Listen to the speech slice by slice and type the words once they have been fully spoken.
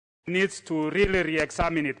needs to really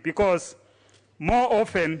re-examine it, because more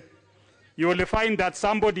often you will find that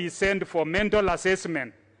somebody is sent for mental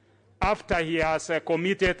assessment after he has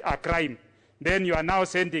committed a crime. Then you are now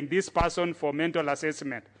sending this person for mental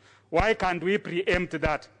assessment. Why can't we preempt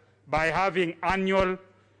that by having annual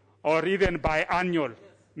or even biannual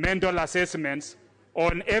mental assessments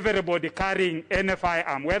on everybody carrying any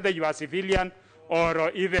firearm, whether you are civilian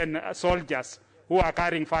or even soldiers who are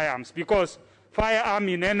carrying firearms? Because firearm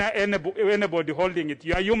in anybody holding it,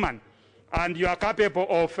 you are human, and you are capable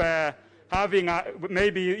of having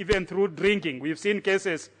maybe even through drinking. We've seen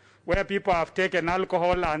cases where people have taken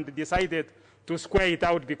alcohol and decided to square it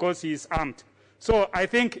out because he is armed. So I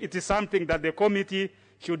think it is something that the committee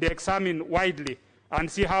should examine widely and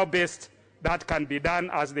see how best that can be done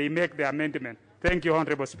as they make the amendment. Thank you,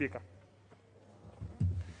 Honorable Speaker.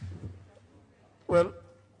 Well,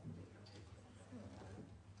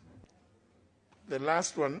 the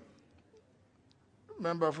last one,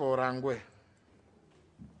 member for Rangwe.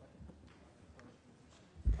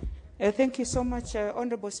 Thank you so much,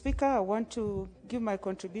 Honorable Speaker. I want to give my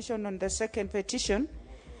contribution on the second petition,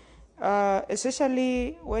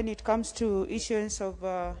 especially when it comes to issuance of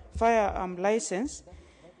firearm license.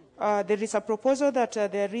 There is a proposal that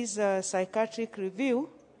there is a psychiatric review.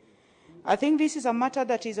 I think this is a matter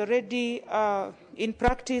that is already in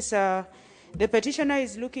practice. The petitioner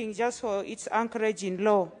is looking just for its anchorage in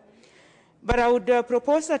law. But I would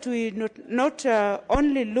propose that we not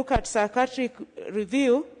only look at psychiatric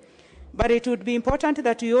review, but it would be important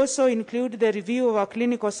that we also include the review of a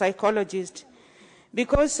clinical psychologist,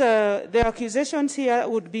 because the accusations here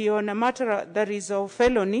would be on a matter that is of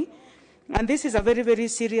felony, and this is a very, very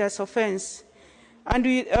serious offense. And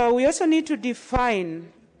we also need to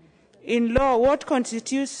define in law what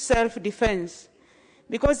constitutes self-defense,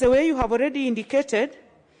 because the way you have already indicated,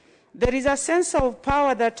 there is a sense of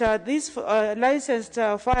power that these licensed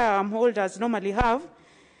firearm holders normally have,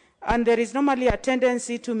 and there is normally a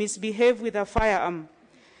tendency to misbehave with a firearm.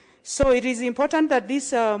 So it is important that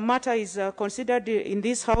this matter is considered in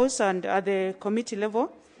this House and at the committee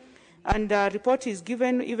level, and a report is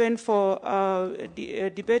given even for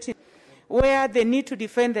debating where they need to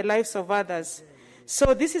defend the lives of others.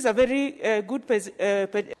 So this is a very good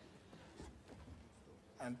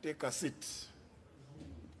and take a seat.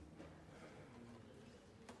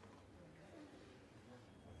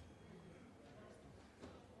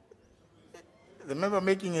 The member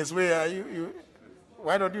making his way,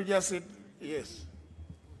 why don't you just sit? Yes.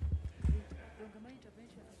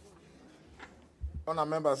 Honour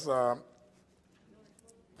members, I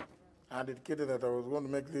had indicated that I was going to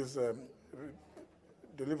make this,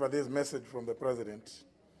 deliver this message from the President.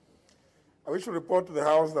 I wish to report to the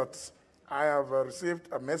House that I have received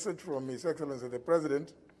a message from His Excellency the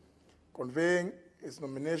President conveying his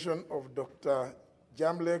nomination of Dr.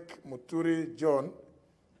 Jamlek Muturi John,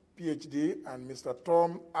 PhD, and Mr.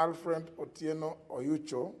 Tom Alfred Otieno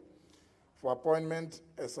Oyucho for appointment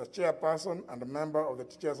as a chairperson and a member of the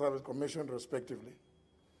Teacher Service Commission, respectively.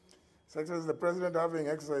 Such as the President, having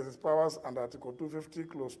exercised his powers under Article 250,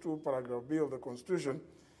 Clause 2, Paragraph B of the Constitution,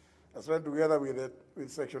 as read together with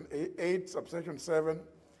Section 8, Subsection 7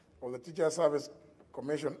 of the Teacher Service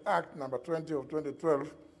Commission Act Number 20 of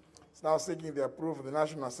 2012, is now seeking the approval of the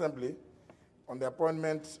National Assembly on the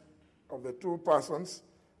appointment of the two persons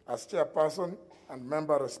as chairperson and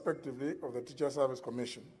member, respectively, of the Teacher Service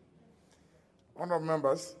Commission. Honourable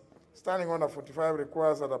members, Standing Order 45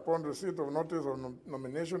 requires that upon receipt of notice of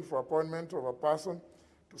nomination for appointment of a person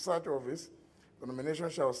to such office, the nomination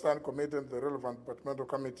shall stand committed to the relevant departmental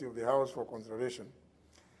committee of the House for consideration.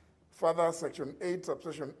 Further, Section 8,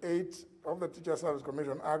 Subsection 8 of the Teacher Service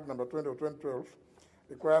Commission Act Number 20 of 2012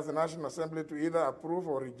 requires the National Assembly to either approve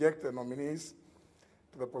or reject the nominees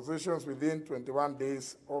to the positions within 21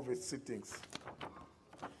 days of its sittings.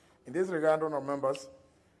 In this regard, honourable members,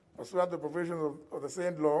 pursuant to the provisions of the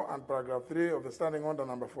same law and paragraph 3 of the Standing Order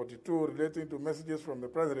number 42 relating to messages from the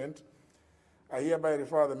President, I hereby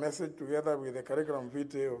refer the message together with the curriculum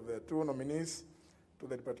vitae of the two nominees to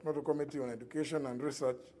the Departmental Committee on Education and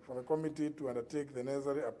Research for the committee to undertake the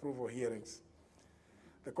necessary approval hearings.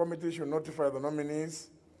 The committee should notify the nominees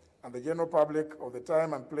and the general public of the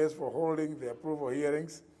time and place for holding the approval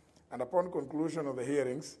hearings, and upon conclusion of the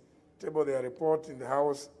hearings, table their report in the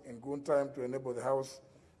House in good time to enable the House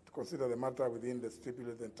to consider the matter within the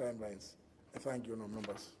stipulated timelines. I thank you, honourable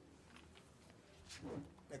members.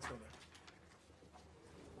 Next one.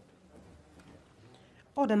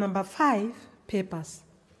 Order number 5, papers.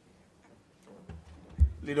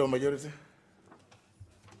 Leader of Majority?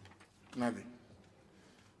 Nothing.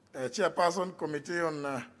 Chairperson, Committee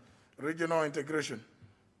on Regional Integration.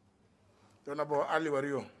 The Honorable Ali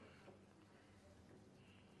Wario.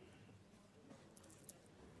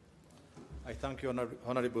 I thank you,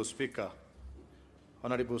 Honorable Speaker.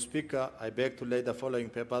 Honorable Speaker, I beg to lay the following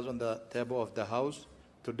papers on the table of the House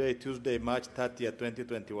today, Tuesday, March 30,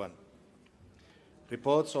 2021.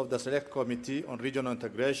 Reports of the Select Committee on Regional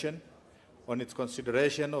Integration on its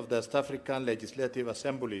consideration of the East African Legislative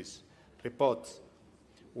Assemblies. Reports.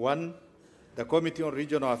 1. The Committee on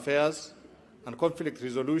Regional Affairs and Conflict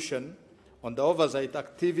Resolution on the oversight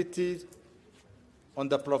activities on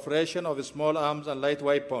the proliferation of small arms and light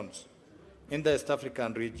weapons in the East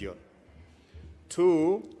African region.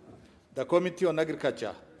 2. The Committee on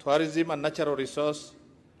Agriculture, Tourism and Natural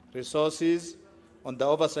Resources on the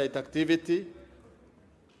oversight activity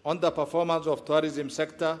on the performance of tourism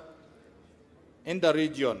sector in the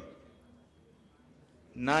region,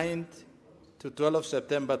 9th to 12th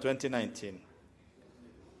September 2019.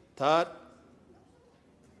 3rd,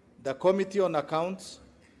 the Committee on Accounts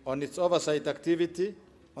on its oversight activity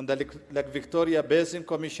on the Lake Victoria Basin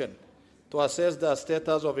Commission to assess the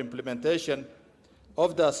status of implementation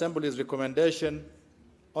of the Assembly's recommendation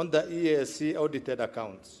on the EAC audited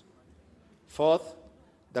accounts. 4th,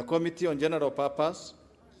 the Committee on General Purpose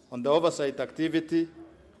on the oversight activity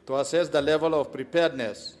to assess the level of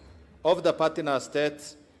preparedness of the partner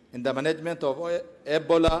states in the management of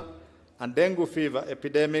Ebola and dengue fever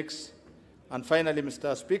epidemics. And finally,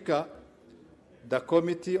 Mr. Speaker, the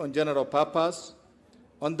Committee on General Purpose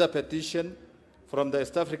on the petition from the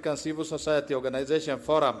East African Civil Society Organization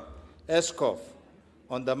Forum, ESCOF,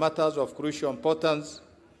 on the matters of crucial importance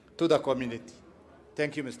to the community.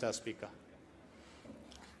 Thank you, Mr. Speaker.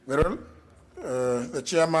 Very well. The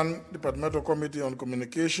Chairman, Departmental Committee on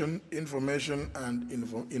Communication, Information and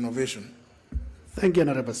Innovation. Thank you,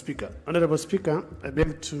 Honorable Speaker. Honorable Speaker, I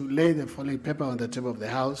beg to lay the following paper on the table of the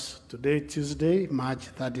House today, Tuesday, March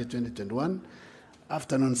 30, 2021,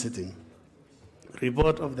 afternoon sitting.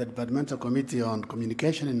 Report of the Departmental Committee on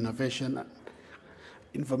Communication, Innovation,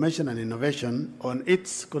 Information and Innovation on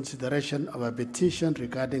its consideration of a petition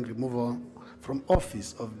regarding removal from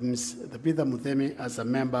office of Ms. Tabitha Muthemi as a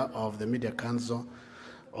member of the Media Council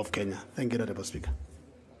of Kenya. Thank you, Honorable Speaker.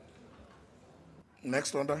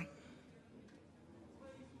 Next order.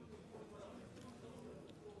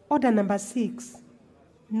 Order number 6,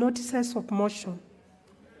 notices of motion.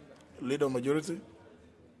 Leader of Majority.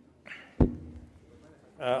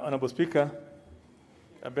 Honorable Speaker,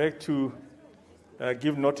 I beg to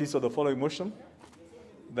give notice of the following motion,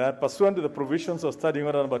 that pursuant to the provisions of Standing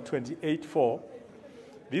Order number 28.4,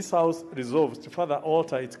 this House resolves to further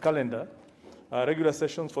alter its calendar, regular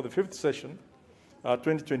sessions for the 5th session,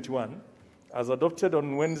 2021, as adopted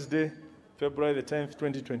on Wednesday, February the 10th,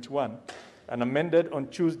 2021, and amended on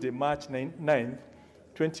Tuesday, March 9th,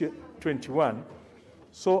 2021,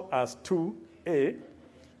 so as to A,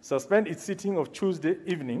 suspend its sitting of Tuesday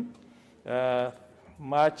evening,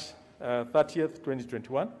 March 30th,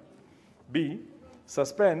 2021. B,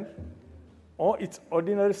 suspend all its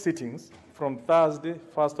ordinary sittings from Thursday,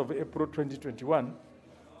 1st of April, 2021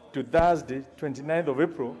 to Thursday, 29th of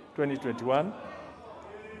April, 2021.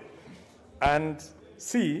 And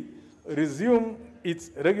C, resume its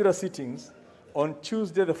regular sittings on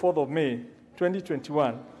Tuesday, the 4th of May,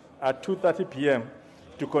 2021 at 2:30 p.m.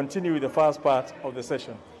 to continue with the first part of the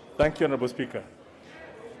session. Thank you, Honorable Speaker.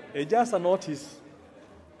 Just a notice.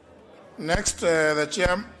 Next, the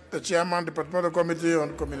Chairman, Departmental Committee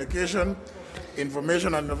on Communication,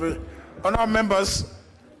 Information and Innovation. Honourable members,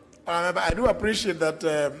 I do appreciate that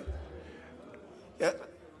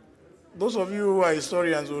those of you who are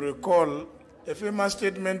historians will recall a famous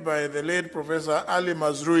statement by the late Professor Ali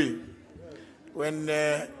Mazrui when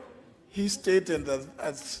he stated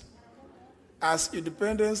that as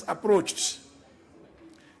independence approached,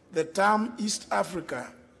 the term East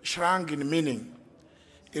Africa shrank in meaning.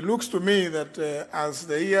 It looks to me that as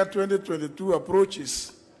the year 2022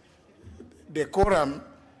 approaches, the quorum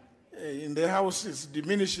in the House is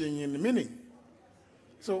diminishing in meaning.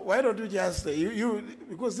 So why don't you just,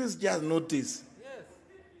 because this is just notice. Yes.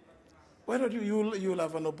 Why don't you'll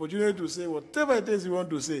have an opportunity to say whatever it is you want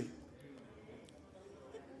to say.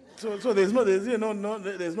 So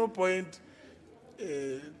there's no point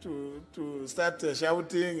to start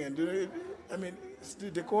shouting and I mean, it's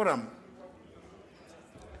the decorum.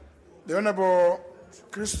 The Honorable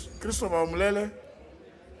Christopher Mulele.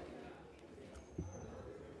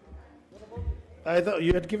 I thought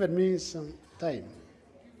you had given me some time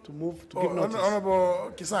to move to give notice.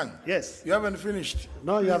 Honorable Kisang. Yes. You haven't finished.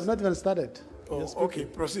 No, you have not even started. Oh, okay,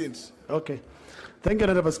 proceed. Okay. Thank you,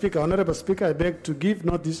 Honorable Speaker. Honorable Speaker, I beg to give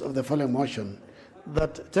notice of the following motion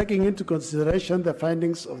that taking into consideration the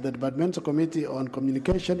findings of the Departmental Committee on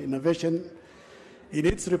Communication Innovation in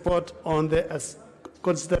its report on the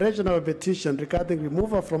consideration of a petition regarding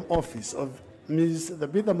removal from office of Ms.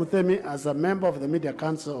 Tabitha Muthemi as a member of the Media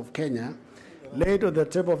Council of Kenya, laid on the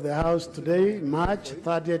table of the House today, March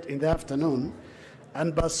 30th in the afternoon,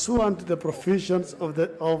 and pursuant to the provisions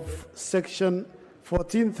of Section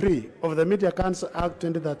 14.3 of the Media Council Act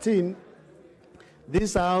 2013,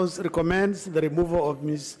 this House recommends the removal of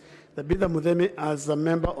Ms. Tabitha Muthemi as a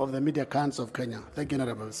member of the Media Council of Kenya. Thank you,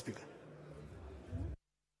 Honorable Speaker.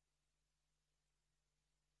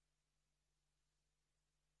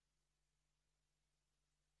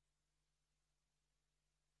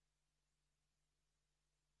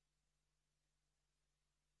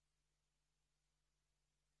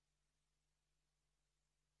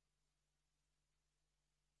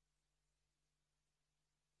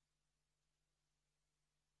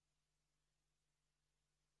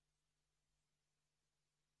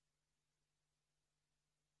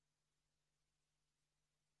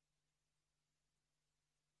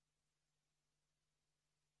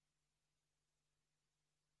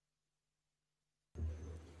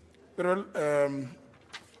 Well,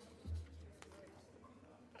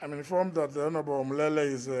 I'm informed that the Honorable Mlele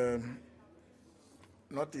is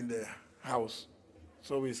not in the House,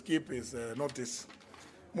 so we skip his notice.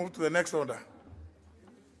 Move to the next order.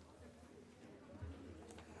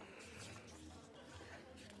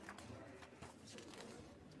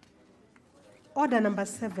 Order number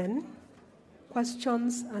 7,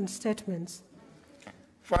 questions and statements.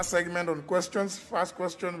 First segment on questions. First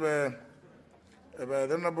question by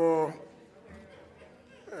the Honorable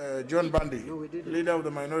John Bundy, leader of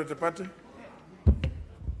the Minority Party. The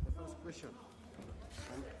first question.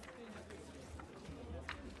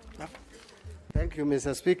 Thank you,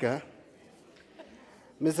 Mr. Speaker.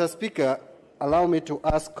 Mr. Speaker, allow me to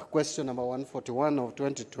ask question number 141 of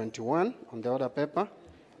 2021 on the order paper,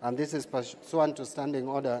 and this is pursuant to Standing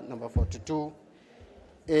Order number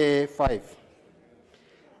 42A5.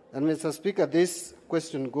 And Mr. Speaker, this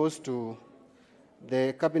question goes to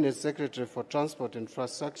the Cabinet Secretary for Transport,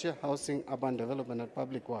 Infrastructure, Housing, Urban Development and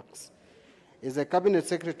Public Works. Is the Cabinet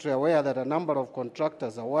Secretary aware that a number of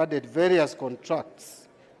contractors awarded various contracts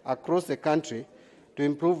across the country to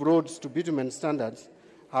improve roads to bitumen standards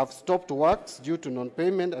have stopped works due to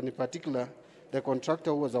non-payment, and in particular, the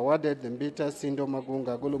contractor who was awarded the Mbita Sindo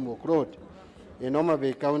Magunga Golomok Road in Homa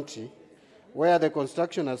Bay County, where the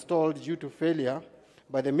construction has stalled due to failure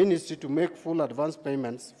by the Ministry to make full advance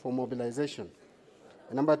payments for mobilization?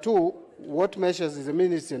 And number 2, what measures is the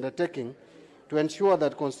Ministry undertaking to ensure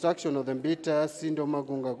that construction of the Mbita Sindo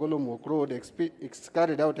Magunga Golomok Road is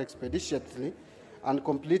carried out expeditiously and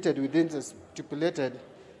completed within the stipulated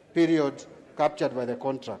period captured by the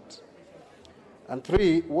contract? And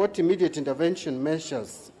 3, what immediate intervention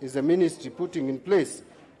measures is the Ministry putting in place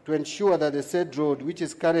to ensure that the said road, which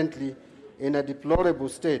is currently in a deplorable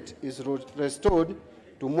state, is restored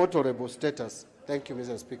to motorable status? Thank you,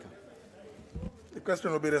 Mr. Speaker. The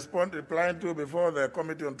question will be replied to before the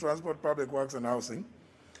Committee on Transport, Public Works and Housing.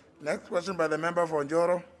 Next question by the member for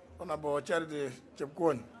Njoro, Honorable Charity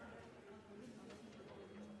Chepkwony.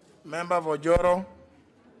 Member for Njoro.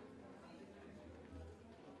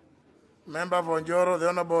 Member for Njoro, the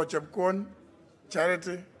Honorable Chepkwony,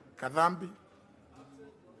 Charity Kadhambi.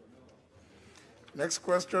 Next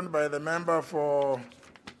question by the member for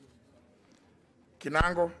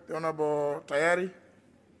Kinango, the Honorable Tayari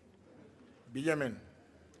Benjamin.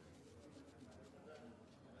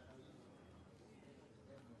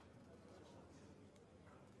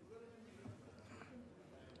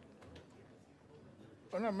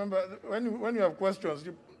 Remember, when you have questions,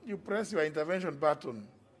 you press your intervention button.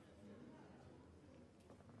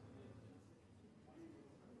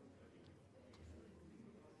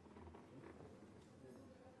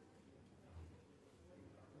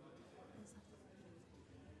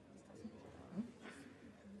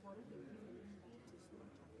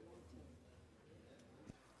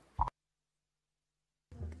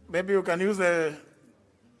 Maybe you can use the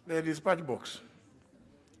dispatch box.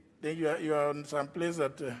 Then you are in some place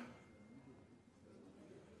that.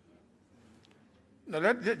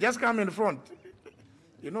 Now just come in front.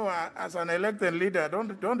 You know, as an elected leader,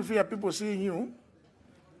 don't fear people seeing you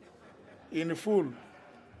in full.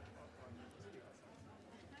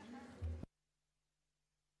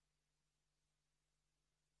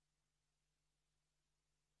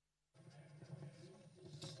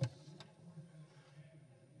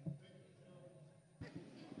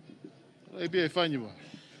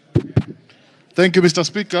 Thank you, Mr.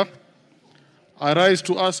 Speaker. I rise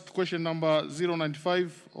to ask question number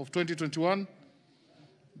 095 of 2021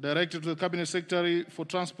 directed to the Cabinet Secretary for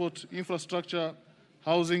Transport, Infrastructure,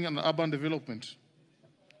 Housing and Urban Development.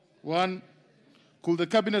 1. Could the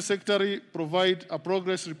Cabinet Secretary provide a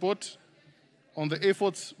progress report on the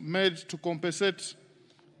efforts made to compensate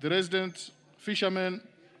the resident fishermen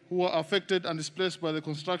who were affected and displaced by the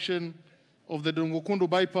construction of the Dongokundu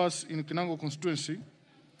bypass in Kinango constituency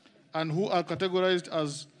and who are categorized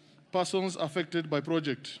as persons affected by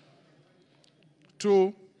project?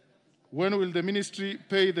 2. When will the ministry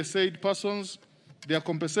pay the said persons their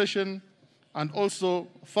compensation and also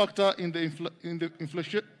factor in the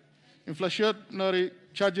inflationary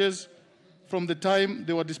charges from the time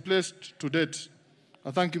they were displaced to date?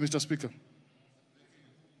 I thank you, Mr. Speaker.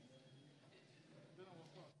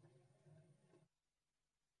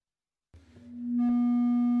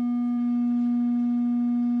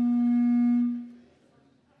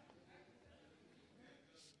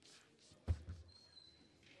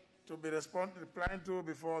 To be replying to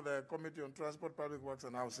before the Committee on Transport, Public Works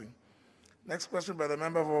and Housing. Next question by the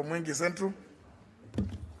member for Mwingi Central.